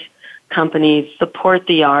live companies, support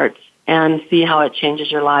the arts, and see how it changes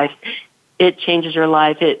your life. It changes your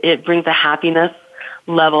life. It brings a happiness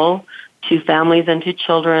level to families and to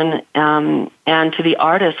children, and to the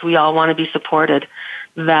artists. We all want to be supported.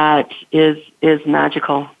 That is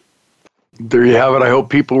magical. There you have it. I hope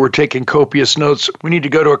people were taking copious notes. We need to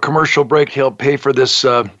go to a commercial break to help pay for this.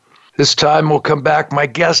 This time we'll come back. My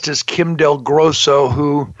guest is Kim DelGrosso,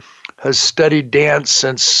 who has studied dance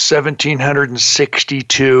since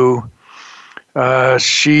 1762.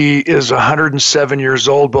 She is 107 years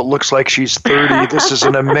old, but looks like she's 30. This is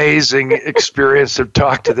an amazing experience to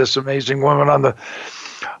talk to this amazing woman on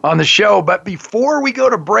the show. But before we go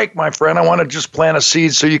to break, my friend, I want to just plant a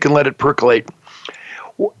seed so you can let it percolate.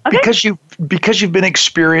 Okay. Because you've been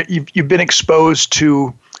exposed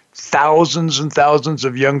to thousands and thousands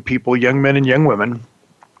of young people, young men and young women.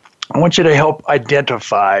 I want you to help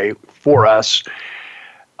identify for us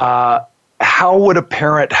how would a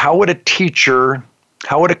parent, how would a teacher,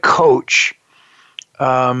 how would a coach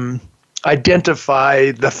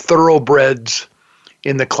identify the thoroughbreds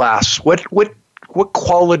in the class? What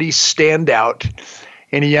qualities stand out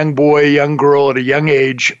in a young boy, young girl at a young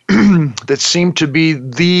age that seem to be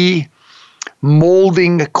the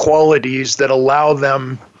molding qualities that allow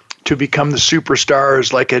them to become the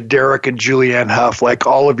superstars like a Derek and Julianne Hough, like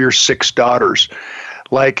all of your 6 daughters,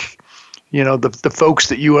 like, the folks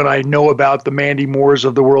that you and I know about, the Mandy Moores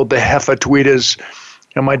of the world, the Heffa Tweetas,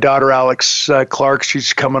 and my daughter Alex Clark,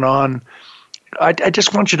 she's coming on. I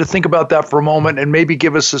just want you to think about that for a moment and maybe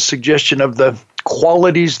give us a suggestion of the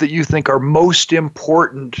qualities that you think are most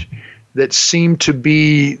important that seem to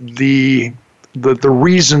be the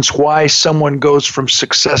reasons why someone goes from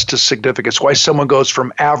success to significance, why someone goes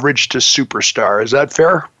from average to superstar. Is that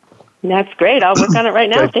fair? That's great. I'll work on it right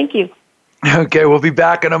now. Okay. Thank you. Okay, we'll be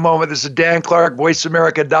back in a moment. This is Dan Clark,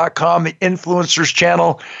 VoiceAmerica.com, the Influencers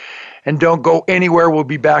Channel. And don't go anywhere. We'll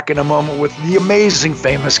be back in a moment with the amazing,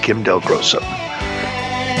 famous Kim DelGrosso.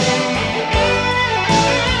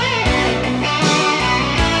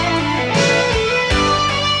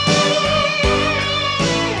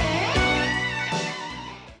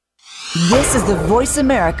 This is the Voice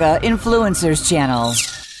America Influencers Channel.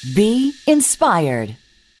 Be inspired.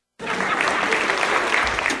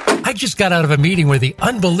 I just got out of a meeting where the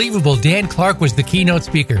unbelievable Dan Clark was the keynote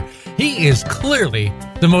speaker. He is clearly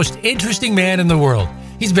the most interesting man in the world.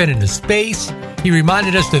 He's been into space. He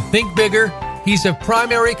reminded us to think bigger. He's a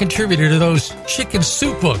primary contributor to those chicken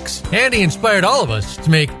soup books. And he inspired all of us to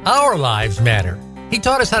make our lives matter. He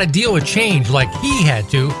taught us how to deal with change like he had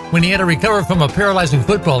to when he had to recover from a paralyzing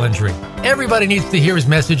football injury. Everybody needs to hear his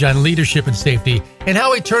message on leadership and safety and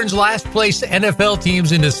how he turns last-place NFL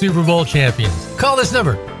teams into Super Bowl champions. Call this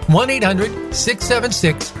number,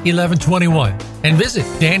 1-800-676-1121, and visit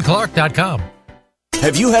danclark.com.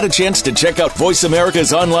 Have you had a chance to check out Voice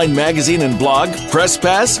America's online magazine and blog, Press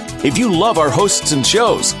Pass? If you love our hosts and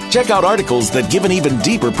shows, check out articles that give an even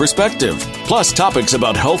deeper perspective. Plus topics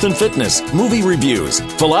about health and fitness, movie reviews,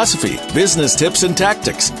 philosophy, business tips and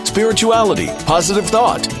tactics, spirituality, positive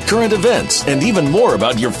thought, current events, and even more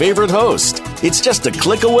about your favorite host. It's just a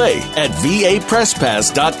click away at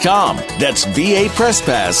vapresspass.com. That's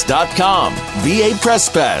vapresspass.com. VA Press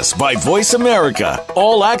Pass by Voice America.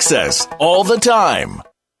 All access, all the time.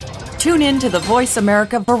 Tune in to the Voice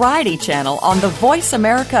America Variety channel on the Voice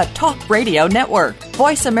America Talk Radio Network.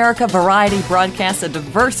 Voice America Variety broadcasts a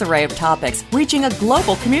diverse array of topics, reaching a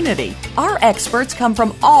global community. Our experts come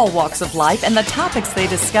from all walks of life, and the topics they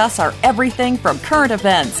discuss are everything from current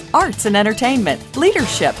events, arts and entertainment,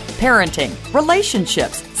 leadership, parenting,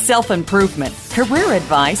 relationships, self-improvement, career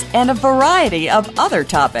advice, and a variety of other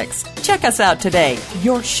topics. Check us out today.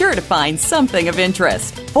 You're sure to find something of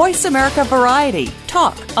interest. Voice America Variety.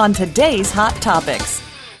 Talk on today's hot topics.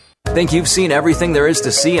 Think you've seen everything there is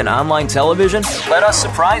to see in online television? Let us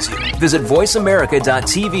surprise you. Visit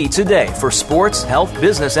voiceamerica.tv today for sports, health,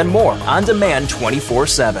 business, and more on demand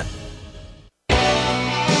 24/7.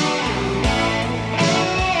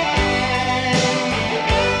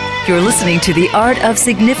 You're listening to The Art of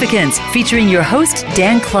Significance, featuring your host,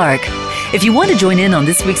 Dan Clark. If you want to join in on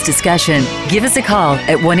this week's discussion, give us a call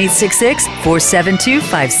at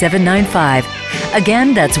 1-866-472-5795.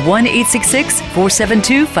 Again, that's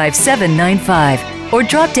 1-866-472-5795. Or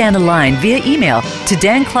drop Dan a line via email to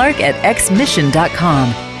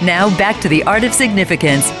danclark@xmission.com. Now back to The Art of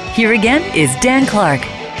Significance. Here again is Dan Clark.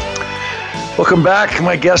 Welcome back.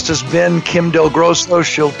 My guest has been Kim DelGrosso.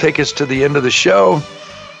 She'll take us to the end of the show.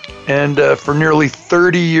 And for nearly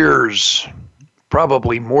 30 years,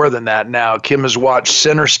 probably more than that now, Kim has watched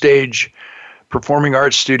Center Stage Performing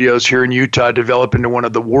Arts Studios here in Utah develop into one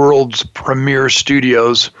of the world's premier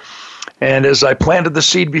studios. And as I planted the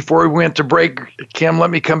seed before we went to break, Kim,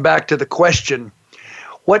 let me come back to the question.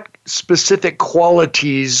 What specific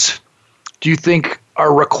qualities do you think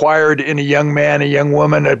are required in a young man, a young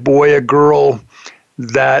woman, a boy, a girl,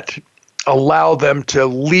 that allow them to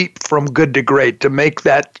leap from good to great, to make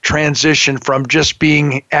that transition from just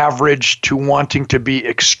being average to wanting to be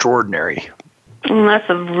extraordinary? That's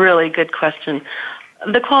a really good question.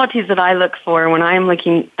 The qualities that I look for when I'm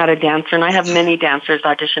looking at a dancer, and I have many dancers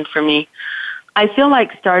audition for me, I feel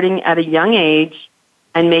like starting at a young age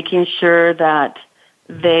and making sure that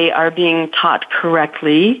they are being taught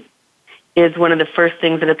correctly is one of the first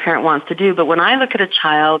things that a parent wants to do. But when I look at a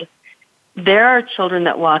child, there are children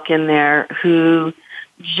that walk in there who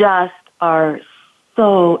just are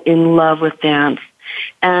so in love with dance.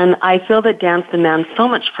 And I feel that dance demands so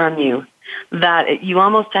much from you that you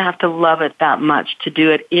almost have to love it that much to do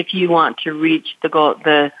it if you want to reach the goals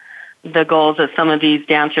that some of these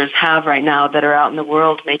dancers have right now that are out in the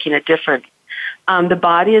world making a difference. The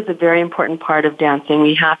body is a very important part of dancing.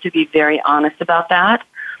 We have to be very honest about that.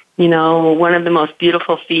 You know, one of the most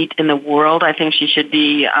beautiful feet in the world, I think she should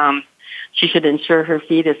ensure her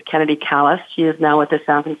feet, is Kennedy Callis. She is now with the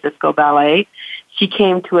San Francisco Ballet. She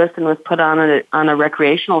came to us and was put on a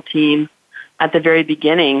recreational team at the very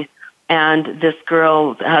beginning. And this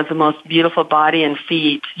girl has the most beautiful body and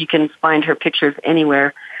feet. You can find her pictures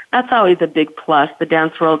anywhere. That's always a big plus. The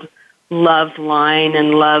dance world loves line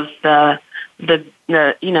and loves the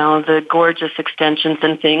gorgeous extensions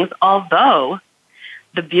and things. Although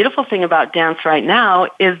the beautiful thing about dance right now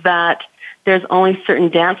is that there's only certain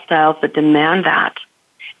dance styles that demand that.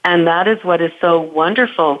 And that is what is so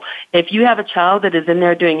wonderful. If you have a child that is in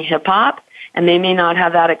there doing hip-hop, and they may not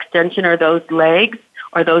have that extension or those legs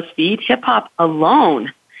or those feet, hip-hop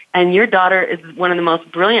alone, and your daughter is one of the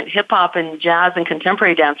most brilliant hip-hop and jazz and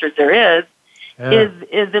contemporary dancers there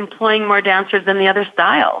is employing more dancers than the other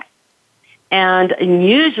styles. And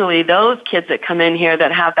usually those kids that come in here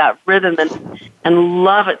that have that rhythm and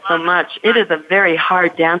love it so much, it is a very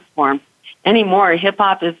hard dance form. Anymore,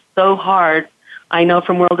 hip-hop is so hard. I know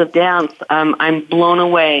from World of Dance, I'm blown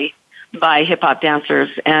away by hip-hop dancers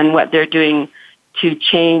and what they're doing to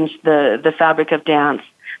change the fabric of dance.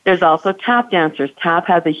 There's also tap dancers. Tap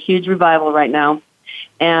has a huge revival right now,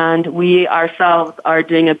 and we ourselves are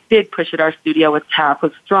doing a big push at our studio with tap,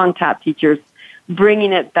 with strong tap teachers,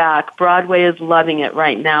 bringing it back. Broadway is loving it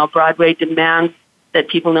right now. Broadway demands that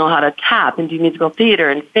people know how to tap and do musical theater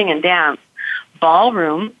and sing and dance.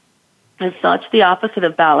 Ballroom is such the opposite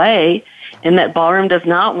of ballet in that ballroom does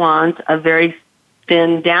not want a very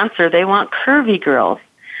thin dancer. They want curvy girls.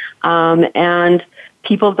 And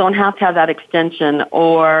people don't have to have that extension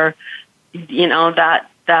or,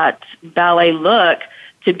 that ballet look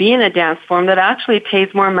to be in a dance form that actually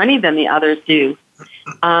pays more money than the others do.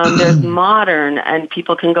 There's modern, and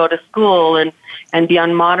people can go to school and be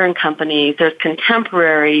on modern companies. There's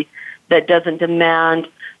contemporary that doesn't demand,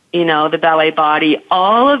 the ballet body.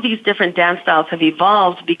 All of these different dance styles have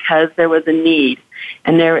evolved because there was a need,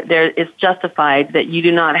 and there it's justified that you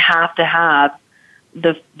do not have to have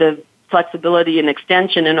the flexibility and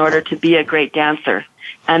extension in order to be a great dancer,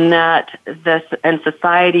 and that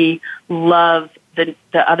society loves the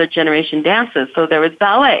other generation dances. So there was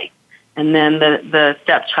ballet, and then the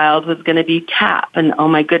stepchild was going to be tap, and oh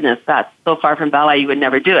my goodness, that's so far from ballet you would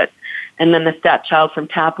never do it. And then the stepchild from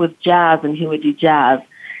tap was jazz, and who would do jazz?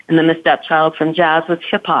 And then the stepchild from jazz was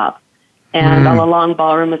hip hop. And all along,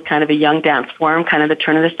 ballroom was kind of a young dance form, kind of the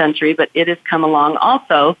turn of the century, but it has come along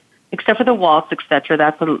also, except for the waltz, etc.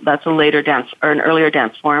 That's a later dance or an earlier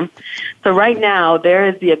dance form. So right now, there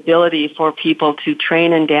is the ability for people to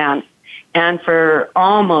train and dance, and for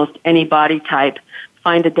almost any body type,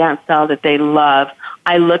 find a dance style that they love.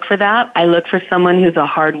 I look for that. I look for someone who's a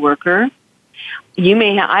hard worker.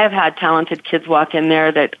 I have had talented kids walk in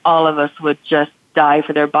there that all of us would just die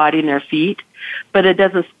for their body and their feet, but it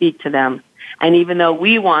doesn't speak to them. And even though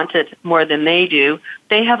we want it more than they do,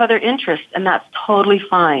 they have other interests, and that's totally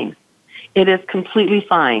fine. It is completely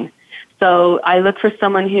fine. So I look for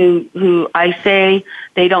someone who I say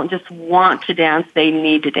they don't just want to dance, they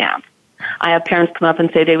need to dance. I have parents come up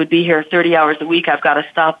and say they would be here 30 hours a week, I've got to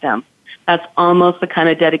stop them. That's almost the kind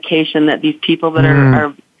of dedication that these people that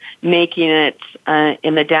are making it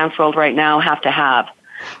in the dance world right now have to have.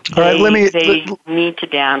 They need to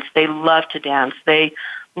dance. They love to dance. They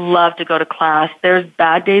love to go to class. There's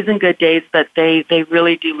bad days and good days, but they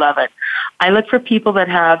really do love it. I look for people that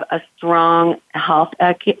have a strong health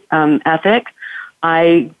ethic.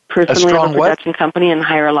 I personally have a production company and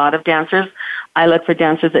hire a lot of dancers. I look for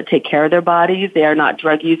dancers that take care of their bodies. They are not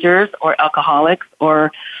drug users or alcoholics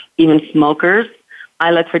or even smokers.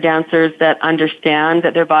 I look for dancers that understand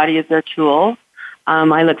that their body is their tool.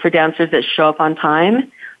 I look for dancers that show up on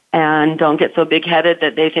time and don't get so big-headed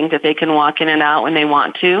that they think that they can walk in and out when they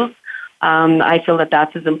want to. I feel that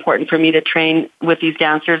that's as important for me to train with these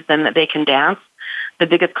dancers than that they can dance. The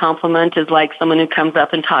biggest compliment is like someone who comes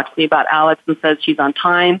up and talks to me about Alex and says she's on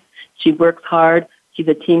time, she works hard, she's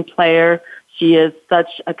a team player, she is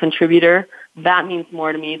such a contributor. That means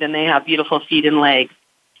more to me than they have beautiful feet and legs.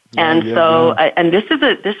 And this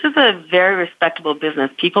is a very respectable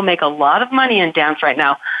business. People make a lot of money in dance right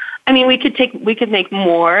now. I mean, we could make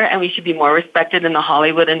more, and we should be more respected in the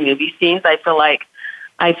Hollywood and movie scenes. I feel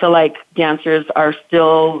like dancers are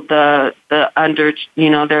still the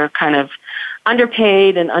they're kind of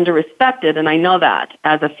underpaid and underrespected, and I know that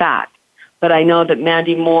as a fact. But I know that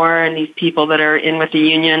Mandy Moore and these people that are in with the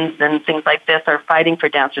unions and things like this are fighting for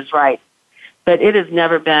dancers' rights. But it has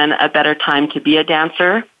never been a better time to be a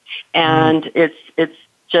dancer. And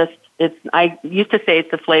I used to say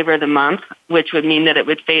it's the flavor of the month, which would mean that it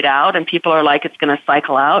would fade out, and people are like, it's going to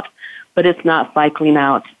cycle out, but it's not cycling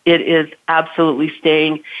out. It is absolutely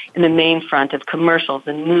staying in the main front of commercials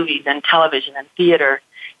and movies and television and theater.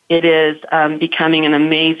 It is becoming an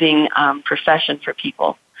amazing profession for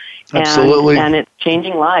people. Absolutely. And it's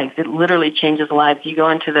changing lives. It literally changes lives. You go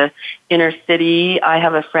into the inner city. I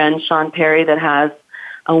have a friend, Sean Perry, that has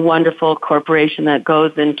a wonderful corporation that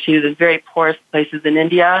goes into the very poorest places in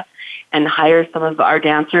India and hires some of our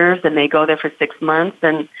dancers, and they go there for 6 months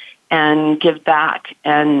and give back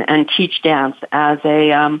and teach dance as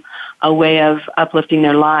a way of uplifting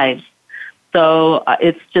their lives. So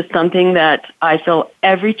it's just something that I feel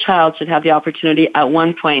every child should have the opportunity at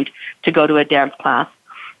one point to go to a dance class.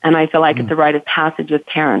 And I feel like it's a rite of passage with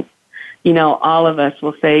parents. All of us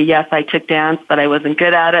will say, yes, I took dance, but I wasn't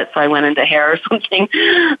good at it, so I went into hair or something.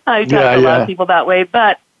 I talk to a lot of people that way.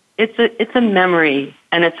 But it's a memory,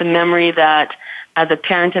 and it's a memory that as a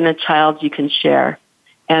parent and a child you can share.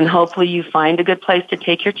 And hopefully you find a good place to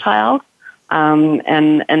take your child.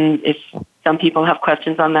 And if some people have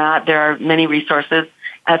questions on that, there are many resources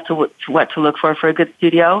as to what to look for a good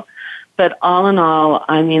studio. But all in all,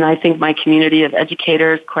 I mean, I think my community of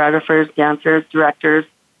educators, choreographers, dancers, directors,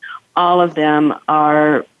 all of them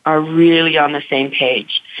are really on the same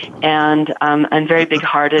page and very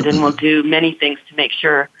big-hearted, and will do many things to make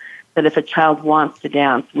sure that if a child wants to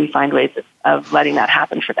dance, we find ways of letting that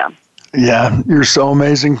happen for them. Yeah, you're so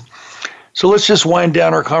amazing. So let's just wind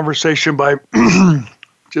down our conversation by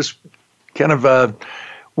just kind of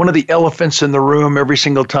one of the elephants in the room every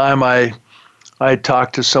single time I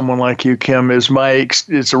talk to someone like you, Kim,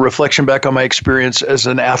 it's a reflection back on my experience as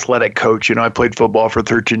an athletic coach. I played football for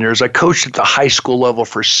 13 years. I coached at the high school level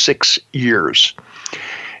for 6 years.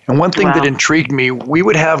 And one thing that intrigued me, we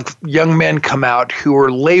would have young men come out who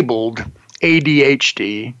were labeled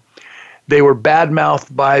ADHD. They were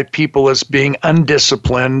badmouthed by people as being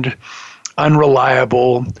undisciplined,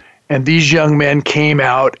 unreliable, and these young men came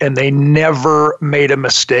out and they never made a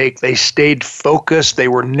mistake. They stayed focused. They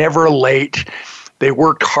were never late. They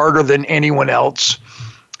worked harder than anyone else.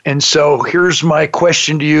 And so here's my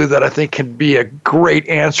question to you that I think can be a great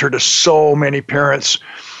answer to so many parents.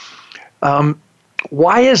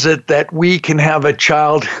 Why is it that we can have a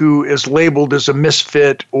child who is labeled as a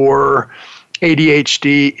misfit or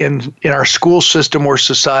ADHD in our school system or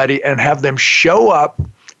society and have them show up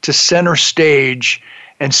to center stage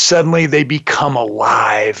and suddenly they become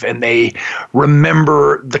alive and they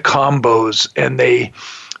remember the combos and they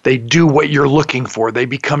do what you're looking for. They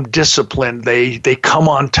become disciplined. They come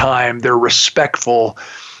on time. They're respectful.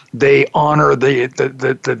 They honor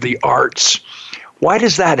the arts. Why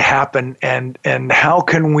does that happen? And how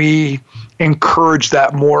can we encourage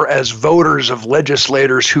that more as voters of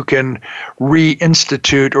legislators who can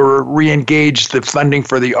reinstitute or re-engage the funding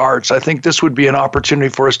for the arts? I think this would be an opportunity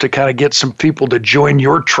for us to kind of get some people to join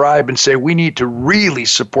your tribe and say, we need to really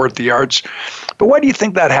support the arts. But why do you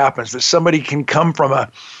think that happens? That somebody can come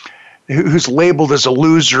from who's labeled as a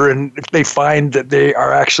loser and if they find that they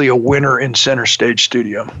are actually a winner in center stage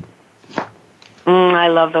studio? I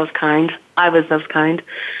love those kind. I was those kind.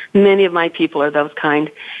 Many of my people are those kind.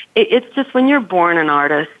 It's just when you're born an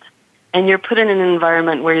artist and you're put in an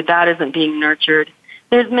environment where that isn't being nurtured,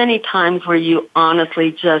 there's many times where you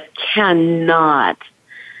honestly just cannot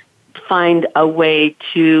find a way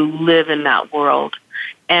to live in that world.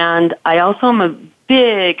 And I also am a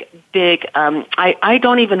big, I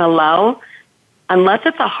don't even allow, unless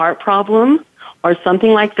it's a heart problem or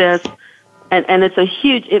something like this, and it's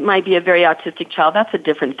it might be a very autistic child, that's a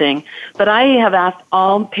different thing. But I have asked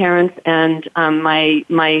all parents and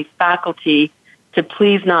my faculty to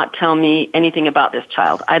please not tell me anything about this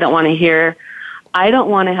child. I don't want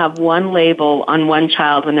to have one label on one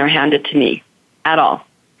child when they're handed to me at all.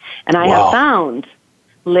 And I have found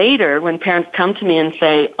later when parents come to me and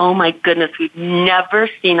say, oh my goodness, we've never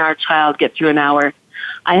seen our child get through an hour,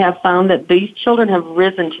 I have found that these children have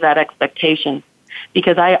risen to that expectation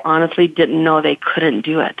because I honestly didn't know they couldn't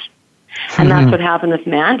do it. And that's what happened with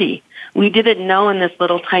Mandy. We didn't know in this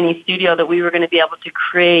little tiny studio that we were going to be able to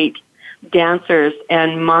create dancers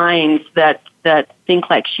and minds that think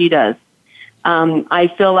like she does.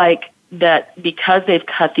 I feel like that because they've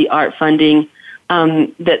cut the art funding,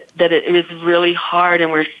 that it is really hard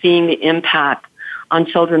and we're seeing the impact on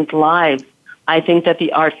children's lives. I think that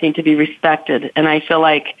the arts need to be respected. And I feel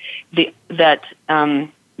like the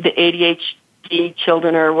ADHD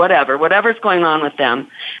children or whatever's going on with them,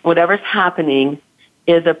 whatever's happening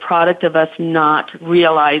is a product of us not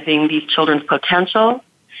realizing these children's potential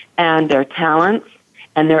and their talents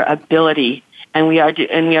and their ability. And we are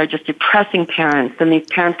just depressing parents. And these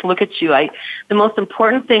parents look at you. The most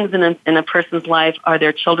important things in a person's life are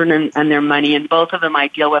their children and their money, and both of them I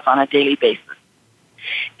deal with on a daily basis.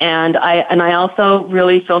 And I also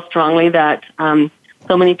really feel strongly that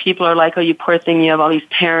so many people are like, oh, you poor thing, you have all these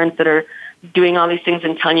parents that are doing all these things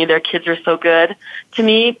and telling you their kids are so good. To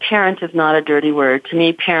me, parent is not a dirty word. To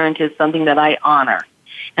me, parent is something that I honor.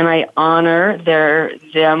 And I honor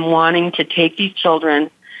them wanting to take these children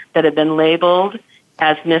that have been labeled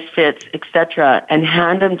as misfits, etc., and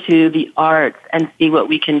hand them to the arts and see what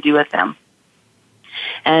we can do with them.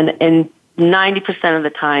 And 90% of the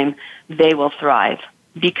time, they will thrive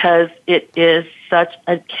because it is such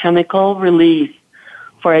a chemical release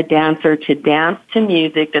for a dancer to dance to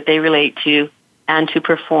music that they relate to and to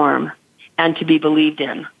perform and to be believed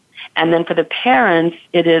in. And then for the parents,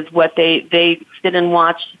 it is what they sit and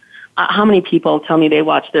watch. How many people tell me they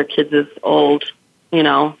watch their kids' old,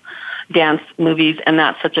 dance movies, and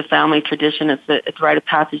that's such a family tradition. It's a rite of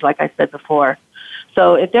passage, like I said before.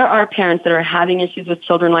 So if there are parents that are having issues with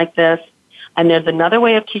children like this, and there's another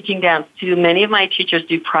way of teaching dance too, many of my teachers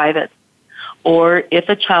do private. Or if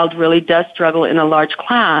a child really does struggle in a large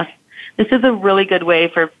class, this is a really good way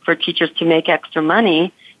for teachers to make extra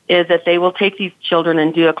money, is that they will take these children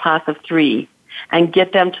and do a class of 3 and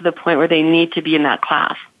get them to the point where they need to be in that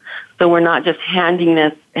class. So we're not just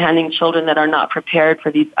handing children that are not prepared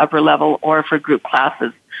for these upper level or for group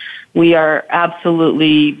classes. We are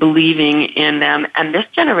absolutely believing in them, and this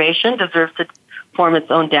generation deserves to form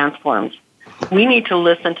its own dance forms. We need to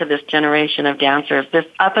listen to this generation of dancers. This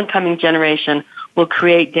up-and-coming generation will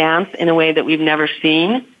create dance in a way that we've never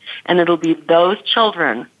seen, and it'll be those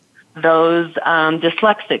children, those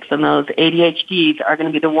dyslexics and those ADHDs are going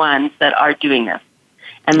to be the ones that are doing this,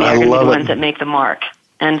 and they're going to be the ones that make the mark.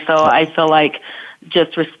 And so I feel like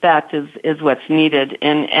just respect is what's needed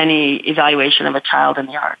in any evaluation of a child in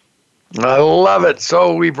the arts. I love it.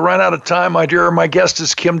 So we've run out of time, my dear. My guest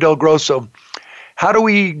is Kim DelGrosso. How do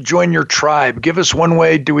we join your tribe? Give us one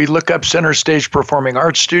way. Do we look up Center Stage Performing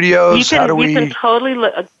Arts Studios? You can totally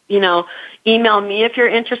email me if you're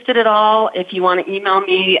interested at all. If you want to email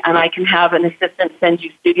me, and I can have an assistant send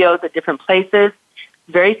you studios at different places.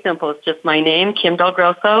 Very simple. It's just my name, Kim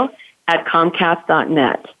DelGrosso, at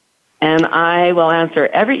Comcast.net. And I will answer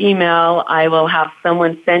every email. I will have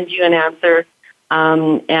someone send you an answer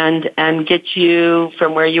and get you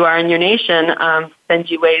from where you are in your nation,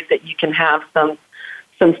 send you ways that you can have some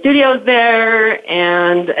studios there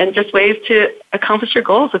and just ways to accomplish your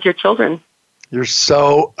goals with your children. You're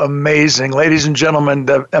so amazing. Ladies and gentlemen,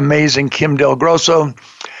 the amazing Kim DelGrosso.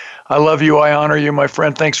 I love you. I honor you, my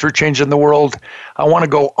friend. Thanks for changing the world. I want to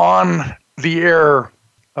go on the air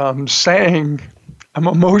saying I'm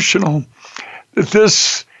emotional that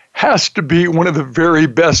this has to be one of the very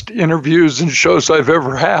best interviews and shows I've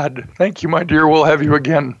ever had. Thank you, my dear. We'll have you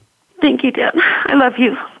again. Thank you, Deb. I love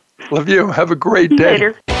you. Love you. Have a great day.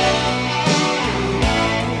 Later.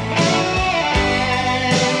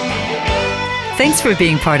 Thanks for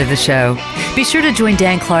being part of the show. Be sure to join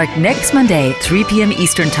Dan Clark next Monday, 3 p.m.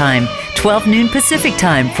 Eastern Time, 12 noon Pacific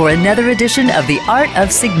Time for another edition of The Art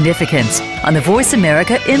of Significance on the Voice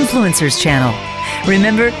America Influencers channel.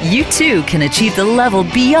 Remember, you too can achieve the level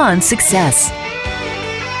beyond success.